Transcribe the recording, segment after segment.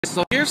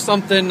So here's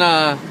something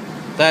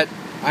that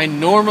I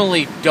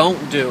normally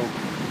don't do.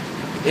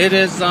 It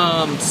is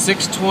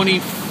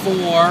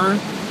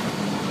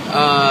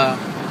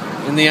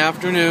 6:24 in the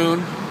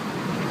afternoon.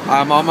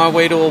 I'm on my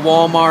way to a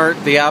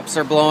Walmart. The apps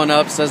are blowing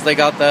up. Says they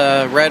got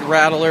the red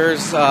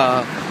rattlers.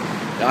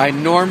 I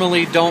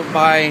normally don't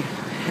buy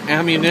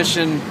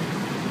ammunition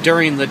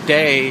during the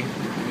day.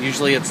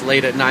 Usually it's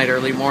late at night,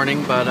 early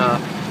morning. But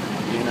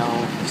you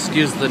know,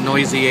 excuse the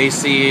noisy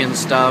AC and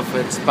stuff.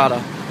 It's about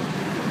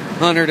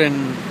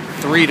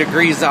 103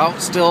 degrees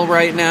out still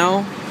right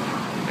now.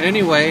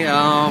 Anyway,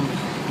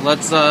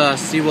 let's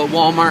see what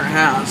Walmart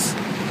has.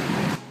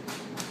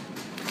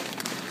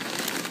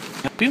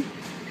 Help you?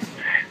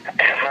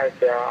 Hi,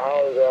 sir.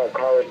 I was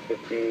calling to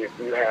see if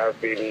you have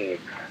any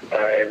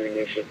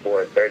ammunition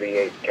for a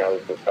 38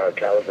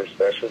 caliber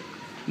special.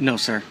 No,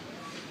 sir.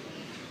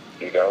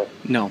 You don't?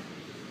 No.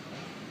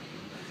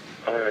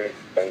 All right.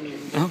 Thank you.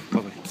 Oh, go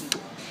away.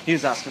 He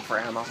was asking for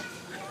ammo.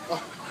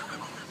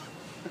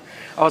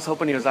 I was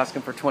hoping he was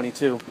asking for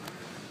 22.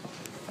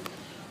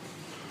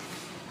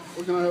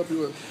 What can I help you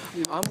with?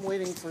 I'm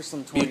waiting for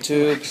some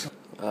 22.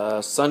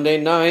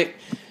 Sunday night,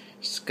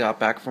 just got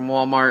back from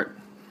Walmart.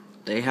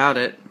 They had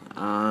it.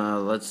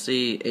 Let's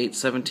see,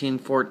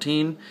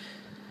 8/17/14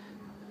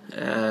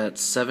 at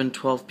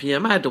 7:12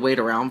 p.m. I had to wait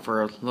around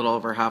for a little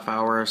over half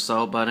hour or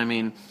so, but I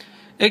mean,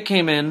 it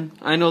came in.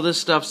 I know this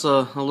stuff's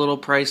a little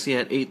pricey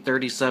at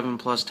 $8.37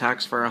 plus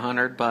tax for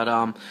 $100, but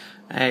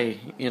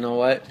hey, you know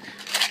what?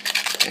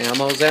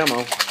 Ammo's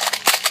ammo.